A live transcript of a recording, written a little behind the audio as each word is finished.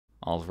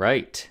All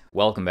right,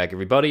 welcome back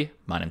everybody.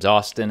 My name's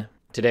Austin.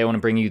 Today I want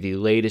to bring you the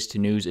latest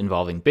news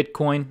involving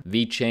Bitcoin,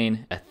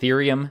 VeChain,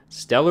 Ethereum,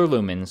 Stellar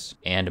Lumens,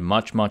 and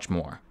much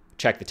more.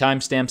 Check the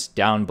timestamps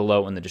down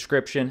below in the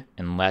description,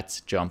 and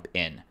let's jump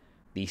in.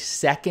 The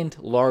second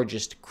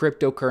largest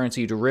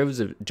cryptocurrency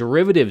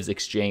derivatives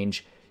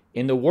exchange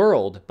in the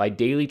world by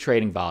daily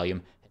trading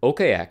volume,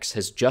 OKX,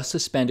 has just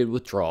suspended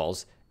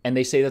withdrawals, and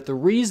they say that the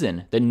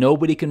reason that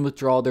nobody can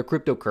withdraw their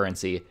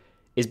cryptocurrency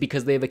is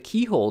because they have a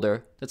key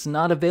holder that's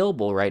not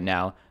available right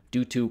now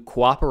due to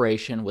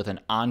cooperation with an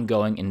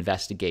ongoing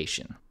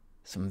investigation.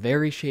 Some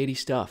very shady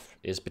stuff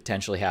is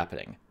potentially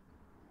happening.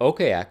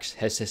 OKX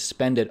has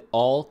suspended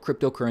all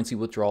cryptocurrency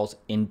withdrawals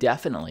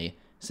indefinitely,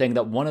 saying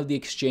that one of the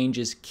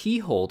exchange's key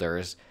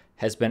holders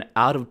has been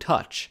out of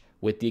touch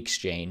with the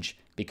exchange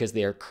because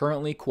they are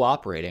currently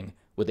cooperating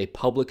with a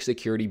public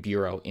security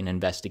bureau in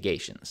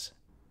investigations.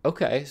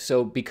 Okay,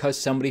 so because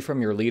somebody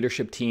from your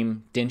leadership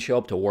team didn't show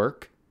up to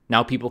work,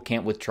 now people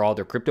can't withdraw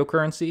their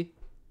cryptocurrency?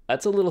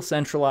 That's a little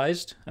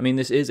centralized. I mean,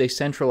 this is a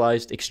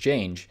centralized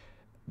exchange.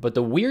 But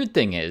the weird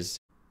thing is,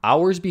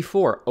 hours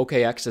before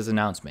OKX's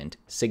announcement,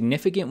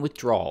 significant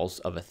withdrawals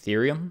of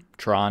Ethereum,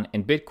 Tron,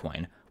 and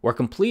Bitcoin were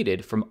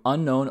completed from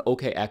unknown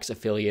OKX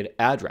affiliate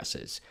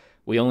addresses.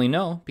 We only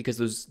know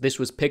because this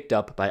was picked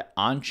up by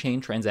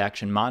on-chain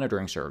transaction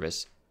monitoring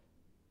service,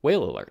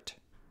 Whale Alert.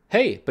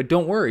 Hey, but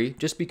don't worry,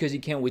 just because you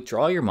can't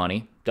withdraw your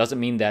money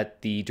doesn't mean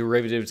that the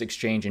derivatives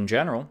exchange in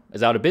general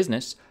is out of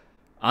business.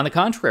 On the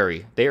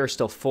contrary, they are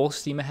still full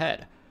steam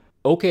ahead.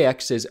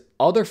 OKX's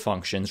other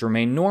functions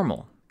remain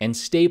normal and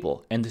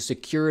stable, and the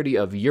security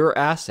of your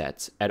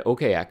assets at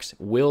OKX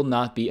will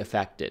not be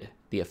affected,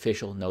 the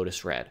official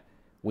notice read.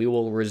 We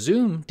will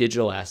resume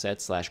digital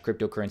assets /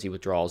 cryptocurrency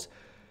withdrawals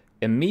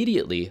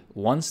immediately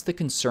once the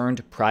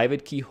concerned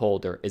private key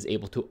holder is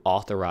able to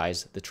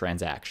authorize the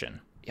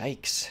transaction.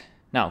 Yikes.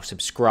 Now,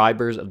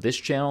 subscribers of this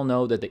channel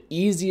know that the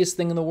easiest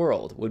thing in the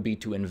world would be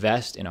to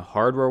invest in a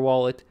hardware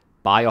wallet,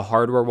 buy a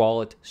hardware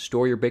wallet,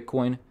 store your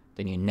Bitcoin,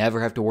 then you never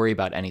have to worry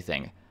about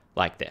anything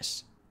like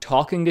this.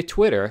 Talking to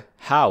Twitter,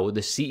 Hao, the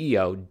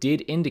CEO,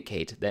 did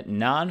indicate that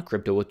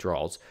non-crypto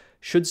withdrawals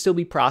should still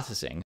be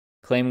processing,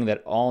 claiming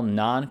that all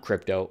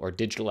non-crypto or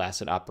digital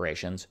asset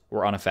operations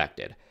were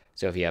unaffected.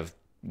 So if you have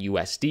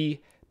USD,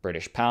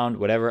 British pound,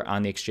 whatever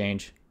on the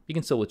exchange, you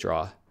can still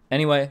withdraw.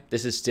 Anyway,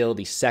 this is still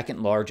the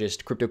second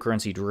largest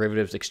cryptocurrency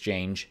derivatives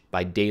exchange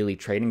by daily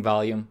trading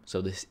volume,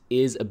 so this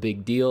is a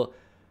big deal.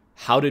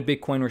 How did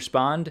Bitcoin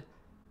respond?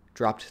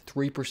 Dropped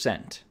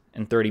 3%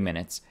 in 30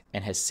 minutes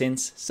and has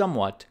since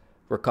somewhat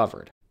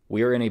recovered.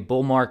 We are in a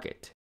bull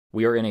market.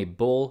 We are in a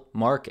bull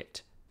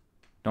market.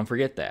 Don't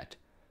forget that.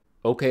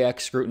 OKX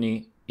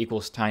scrutiny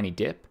equals tiny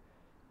dip.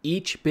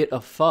 Each bit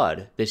of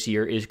FUD this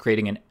year is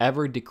creating an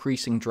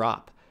ever-decreasing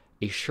drop,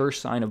 a sure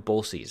sign of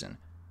bull season.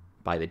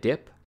 Buy the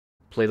dip,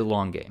 play the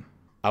long game.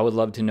 I would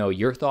love to know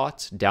your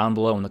thoughts down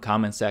below in the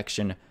comment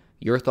section,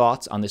 your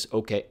thoughts on this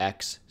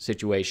OKX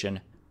situation.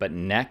 But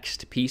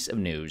next piece of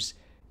news,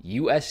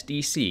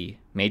 USDC,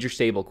 major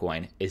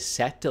stablecoin, is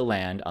set to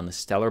land on the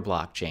Stellar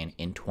blockchain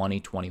in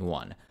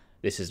 2021.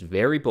 This is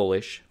very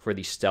bullish for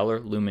the Stellar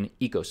Lumen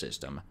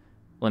ecosystem.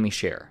 Let me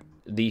share.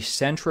 The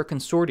Centra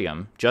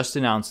Consortium just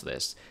announced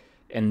this,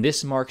 and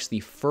this marks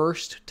the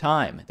first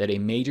time that a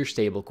major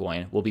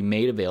stablecoin will be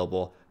made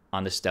available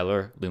on the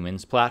Stellar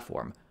Lumens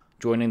platform,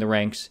 joining the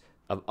ranks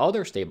of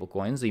other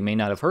stablecoins that you may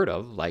not have heard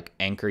of, like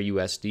Anchor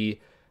USD,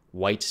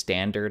 White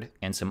Standard,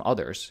 and some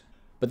others.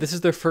 But this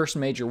is their first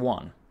major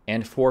one.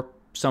 And for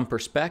some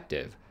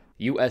perspective,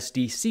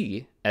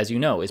 USDC, as you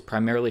know, is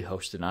primarily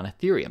hosted on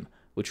Ethereum,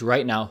 which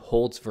right now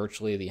holds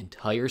virtually the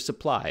entire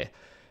supply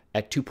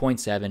at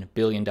 $2.7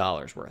 billion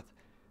worth.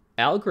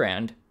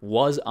 Algorand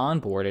was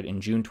onboarded in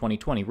June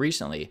 2020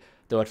 recently,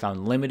 though it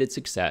found limited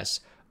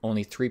success.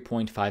 Only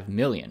 3.5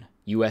 million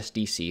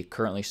USDC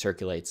currently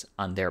circulates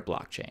on their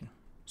blockchain.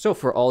 So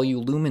for all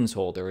you Lumens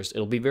holders,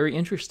 it'll be very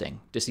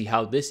interesting to see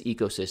how this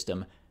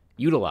ecosystem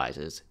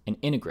utilizes and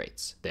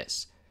integrates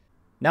this.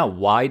 Now,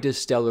 why does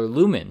Stellar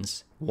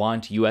Lumens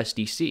want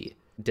USDC?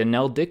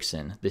 Danelle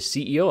Dixon, the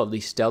CEO of the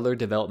Stellar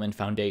Development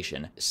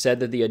Foundation, said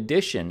that the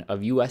addition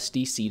of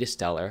USDC to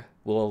Stellar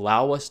will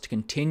allow us to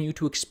continue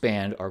to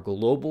expand our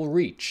global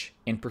reach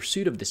in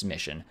pursuit of this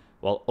mission,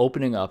 while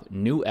opening up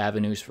new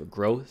avenues for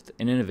growth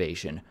and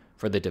innovation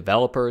for the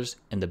developers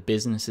and the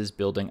businesses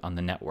building on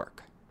the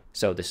network.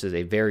 So this is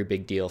a very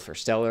big deal for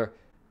Stellar,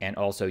 and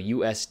also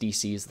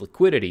USDC's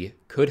liquidity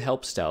could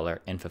help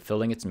Stellar in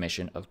fulfilling its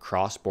mission of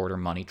cross-border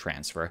money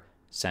transfer,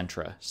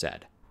 Centra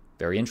said.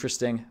 Very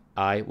interesting.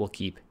 I will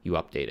keep you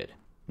updated.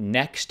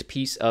 Next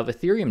piece of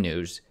Ethereum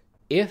news,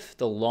 if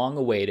the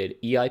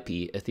long-awaited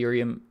EIP,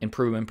 Ethereum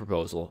Improvement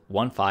Proposal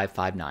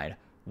 1559,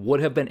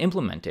 would have been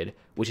implemented,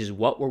 which is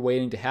what we're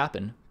waiting to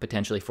happen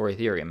potentially for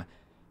Ethereum,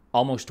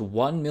 almost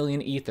 1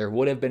 million Ether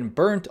would have been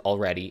burnt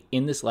already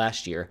in this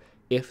last year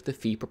if the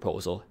fee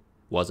proposal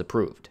was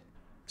approved.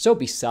 So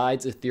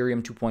besides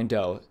Ethereum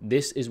 2.0,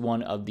 this is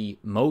one of the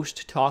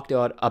most talked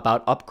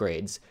about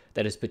upgrades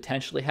that is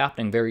potentially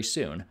happening very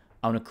soon,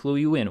 I want to clue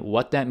you in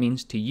what that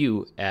means to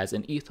you as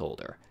an ETH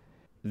holder.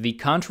 The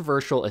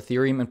controversial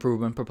Ethereum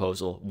improvement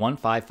proposal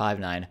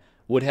 1559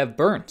 would have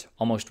burnt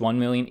almost 1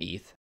 million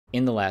ETH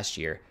in the last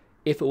year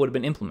if it would have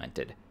been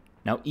implemented.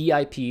 Now,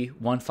 EIP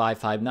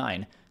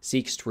 1559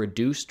 seeks to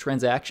reduce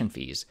transaction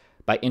fees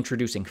by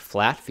introducing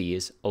flat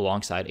fees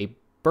alongside a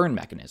burn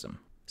mechanism.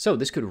 So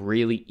this could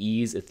really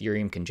ease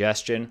Ethereum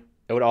congestion.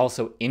 It would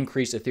also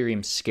increase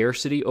Ethereum's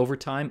scarcity over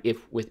time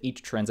if with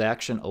each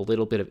transaction a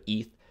little bit of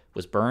ETH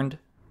was burned.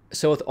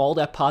 So with all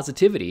that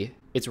positivity,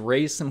 it's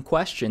raised some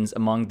questions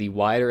among the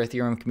wider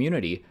Ethereum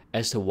community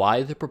as to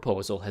why the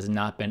proposal has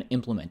not been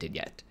implemented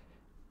yet.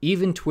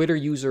 Even Twitter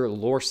user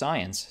Lore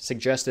Science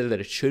suggested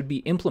that it should be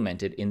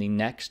implemented in the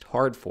next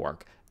hard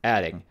fork,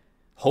 adding,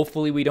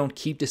 "Hopefully we don't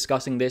keep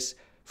discussing this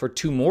for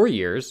 2 more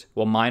years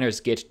while miners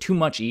get too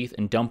much ETH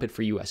and dump it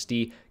for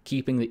USD,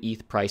 keeping the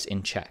ETH price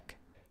in check."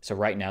 So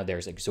right now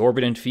there's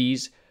exorbitant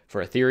fees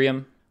for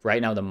Ethereum.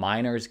 Right now the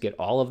miners get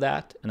all of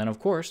that, and then of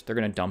course they're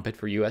going to dump it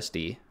for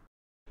USD.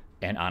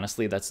 And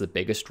honestly, that's the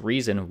biggest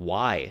reason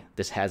why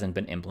this hasn't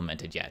been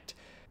implemented yet,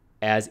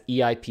 as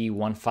EIP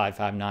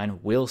 1559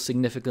 will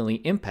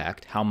significantly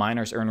impact how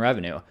miners earn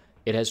revenue.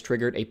 It has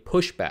triggered a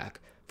pushback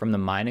from the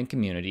mining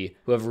community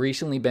who have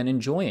recently been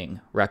enjoying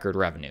record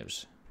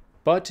revenues.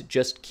 But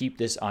just keep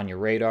this on your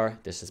radar.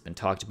 This has been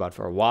talked about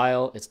for a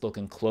while. It's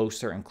looking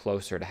closer and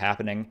closer to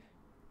happening.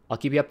 I'll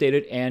keep you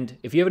updated, and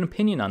if you have an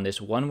opinion on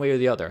this one way or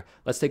the other,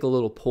 let's take a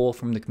little poll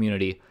from the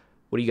community.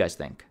 What do you guys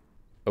think?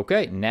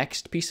 Okay,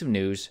 next piece of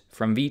news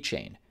from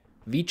VeChain.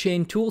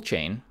 VeChain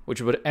Toolchain,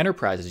 which is what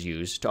enterprises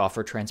use to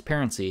offer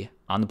transparency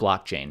on the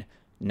blockchain,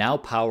 now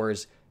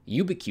powers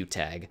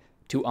YubiQtag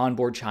to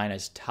onboard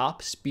China's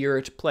top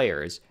spirit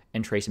players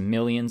and trace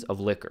millions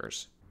of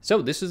liquors.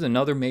 So this is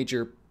another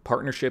major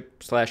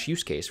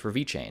partnership/use case for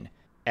VeChain.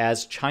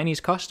 As Chinese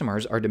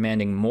customers are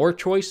demanding more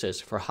choices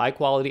for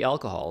high-quality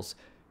alcohols,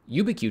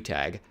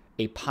 YubiQtag,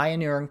 a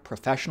pioneering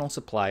professional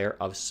supplier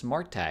of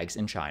smart tags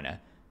in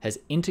China, has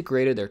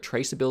integrated their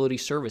traceability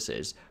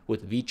services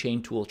with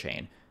VeChain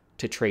Toolchain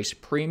to trace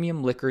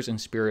premium liquors and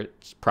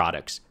spirits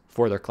products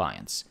for their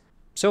clients.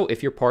 So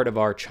if you're part of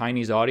our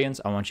Chinese audience,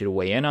 I want you to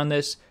weigh in on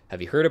this.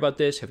 Have you heard about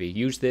this? Have you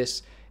used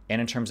this? And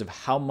in terms of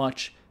how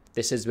much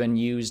this has been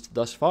used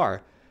thus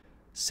far,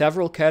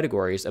 several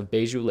categories of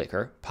Baijiu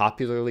liquor,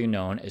 popularly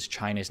known as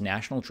China's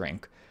national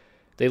drink,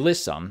 they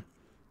list some,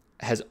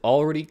 has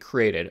already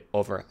created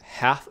over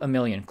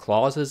 500,000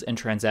 clauses and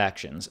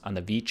transactions on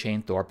the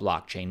VeChain Thor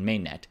blockchain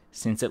mainnet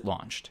since it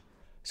launched.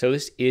 So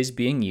this is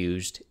being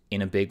used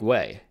in a big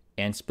way.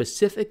 And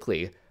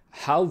specifically,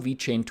 how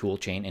VeChain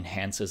Toolchain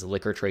enhances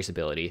liquor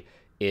traceability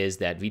is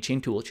that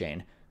VeChain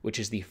Toolchain, which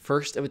is the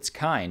first of its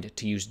kind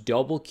to use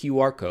double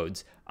QR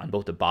codes on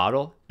both the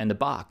bottle and the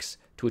box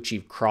to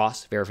achieve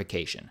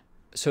cross-verification.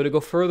 So to go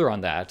further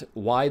on that,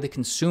 why the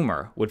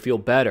consumer would feel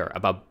better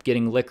about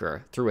getting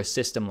liquor through a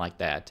system like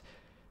that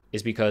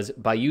is because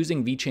by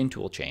using VeChain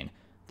Toolchain,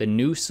 the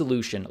new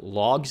solution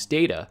logs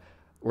data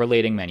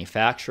relating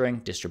manufacturing,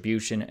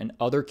 distribution, and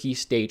other key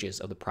stages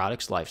of the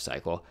product's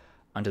lifecycle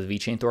onto the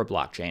VeChain Thor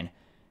blockchain,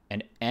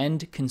 and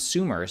end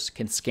consumers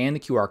can scan the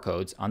QR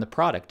codes on the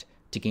product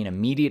to gain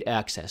immediate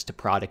access to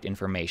product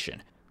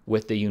information.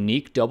 With the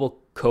unique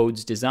double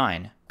codes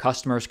design,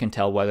 customers can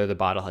tell whether the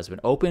bottle has been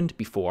opened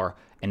before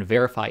and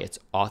verify its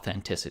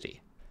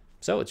authenticity.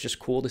 So it's just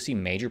cool to see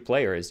major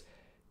players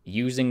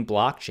using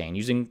blockchain,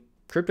 using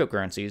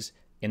cryptocurrencies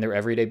in their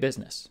everyday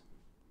business.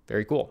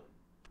 Very cool.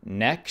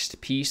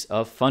 Next piece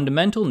of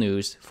fundamental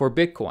news for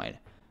Bitcoin.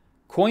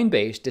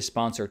 Coinbase to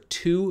sponsor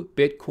 2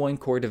 Bitcoin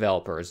Core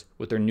developers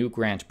with their new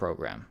grant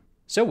program.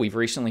 So we've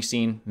recently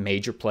seen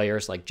major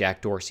players like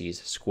Jack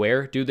Dorsey's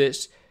Square do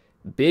this.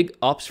 Big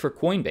ups for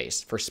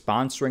Coinbase for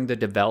sponsoring the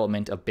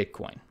development of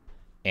Bitcoin.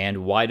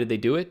 And why did they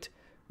do it?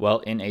 Well,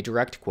 in a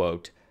direct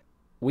quote,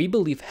 "We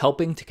believe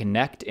helping to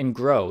connect and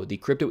grow the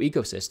crypto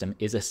ecosystem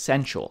is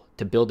essential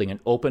to building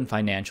an open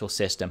financial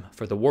system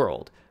for the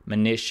world,"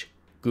 Manish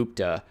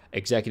Gupta,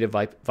 Executive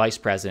Vice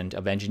President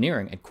of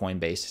Engineering at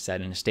Coinbase,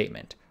 said in a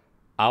statement.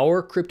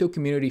 "Our crypto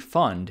community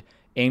fund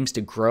aims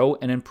to grow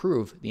and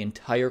improve the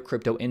entire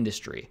crypto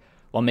industry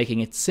while making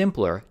it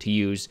simpler to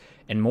use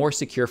and more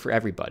secure for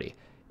everybody.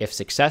 If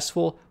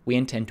successful, we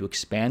intend to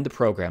expand the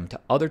program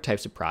to other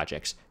types of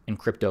projects and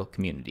crypto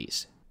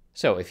communities."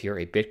 So if you're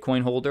a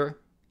Bitcoin holder,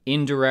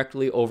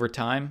 indirectly over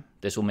time,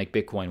 this will make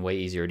Bitcoin way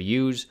easier to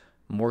use,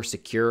 more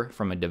secure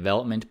from a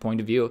development point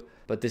of view,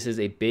 but this is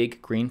a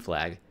big green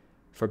flag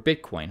for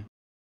Bitcoin.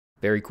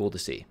 Very cool to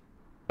see.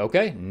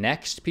 Okay,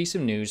 next piece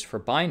of news for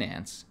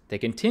Binance. They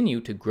continue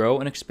to grow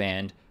and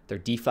expand their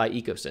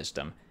DeFi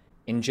ecosystem.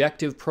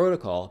 Injective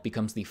Protocol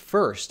becomes the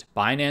first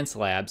Binance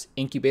Labs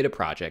incubated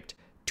project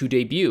to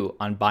debut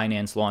on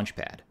Binance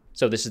Launchpad.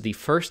 So this is the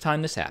first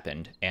time this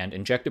happened, and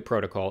Injective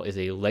Protocol is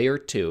a Layer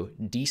 2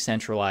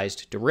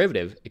 decentralized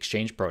derivative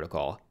exchange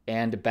protocol.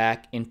 And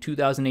back in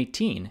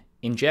 2018,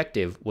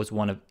 Injective was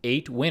one of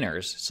 8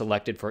 winners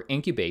selected for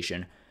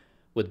incubation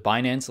with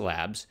Binance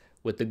Labs,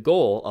 with the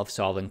goal of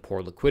solving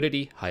poor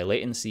liquidity, high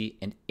latency,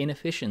 and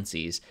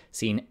inefficiencies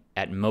seen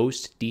at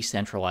most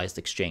decentralized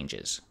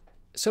exchanges.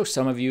 So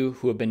some of you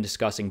who have been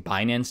discussing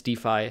Binance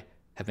DeFi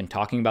have been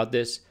talking about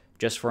this.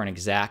 Just for an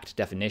exact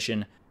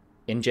definition,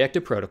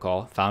 Injective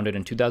Protocol, founded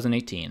in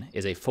 2018,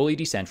 is a fully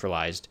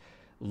decentralized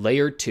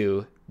Layer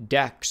 2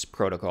 DEX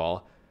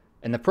protocol,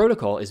 and the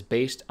protocol is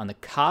based on the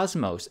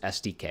Cosmos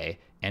SDK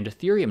and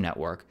Ethereum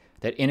network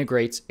that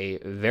integrates a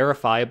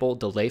verifiable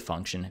delay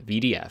function,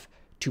 VDF,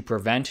 to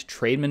prevent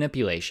trade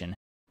manipulation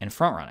and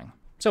front-running.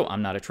 So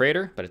I'm not a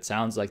trader, but it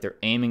sounds like they're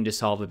aiming to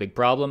solve a big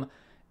problem.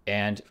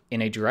 And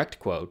in a direct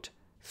quote,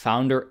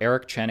 founder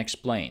Eric Chen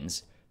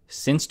explains,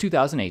 "Since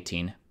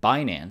 2018,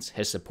 Binance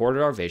has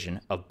supported our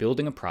vision of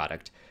building a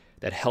product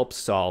that helps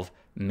solve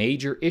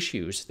major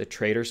issues that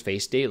traders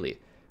face daily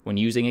when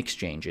using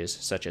exchanges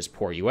such as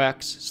poor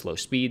UX, slow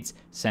speeds,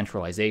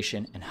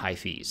 centralization, and high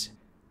fees."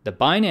 The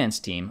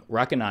Binance team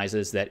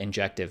recognizes that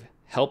Injective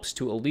helps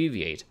to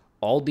alleviate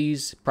all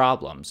these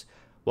problems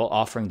while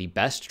offering the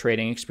best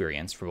trading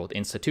experience for both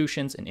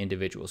institutions and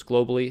individuals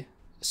globally.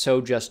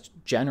 So just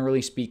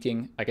generally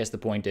speaking, I guess the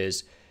point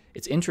is,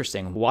 it's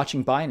interesting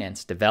watching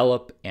Binance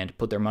develop and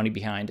put their money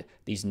behind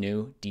these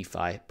new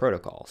DeFi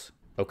protocols.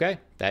 Okay,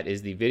 that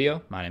is the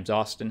video. My name's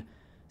Austin.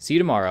 See you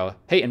tomorrow.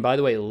 Hey, and by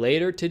the way,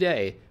 later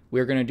today,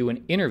 we're going to do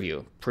an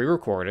interview,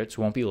 pre-recorded,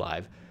 so it won't be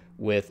live,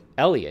 with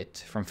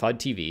Elliot from FUD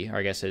TV, or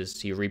I guess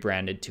as he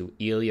rebranded to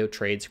Elio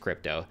Trades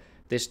Crypto.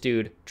 This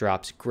dude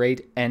drops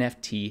great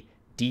NFT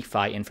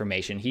DeFi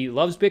information. He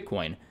loves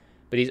Bitcoin,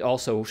 but he's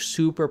also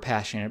super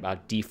passionate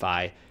about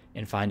DeFi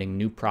and finding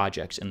new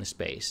projects in the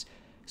space.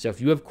 So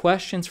if you have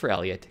questions for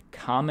Elliot,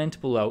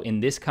 comment below in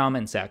this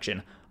comment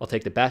section. I'll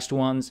take the best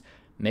ones,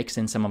 mix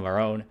in some of our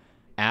own,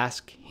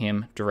 ask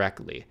him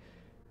directly.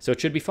 So it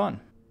should be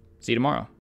fun. See you tomorrow.